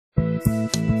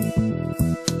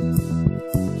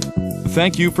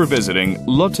Thank you for visiting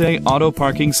Lotte Auto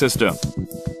Parking System.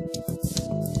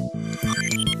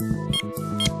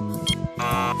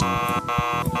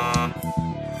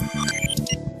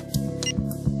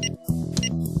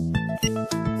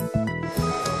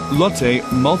 Lotte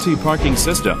multi-parking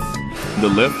system.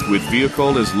 The lift with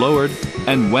vehicle is lowered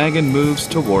and wagon moves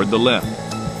toward the lift.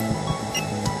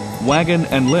 Wagon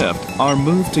and lift are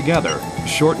moved together,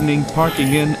 shortening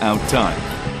parking in-out time.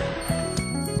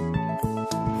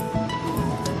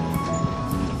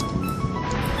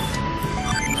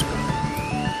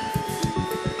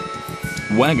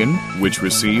 Wagon, which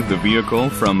received the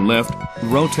vehicle from lift,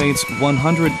 rotates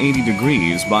 180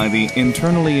 degrees by the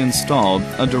internally installed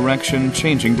a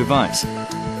direction-changing device.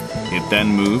 It then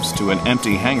moves to an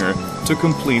empty hangar to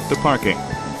complete the parking.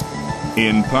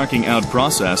 In parking out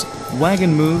process,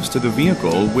 wagon moves to the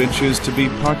vehicle which is to be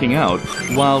parking out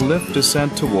while lift is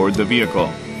sent toward the vehicle.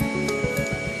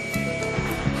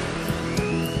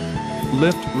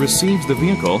 Lift receives the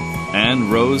vehicle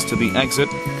and rows to the exit,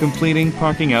 completing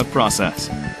parking out process.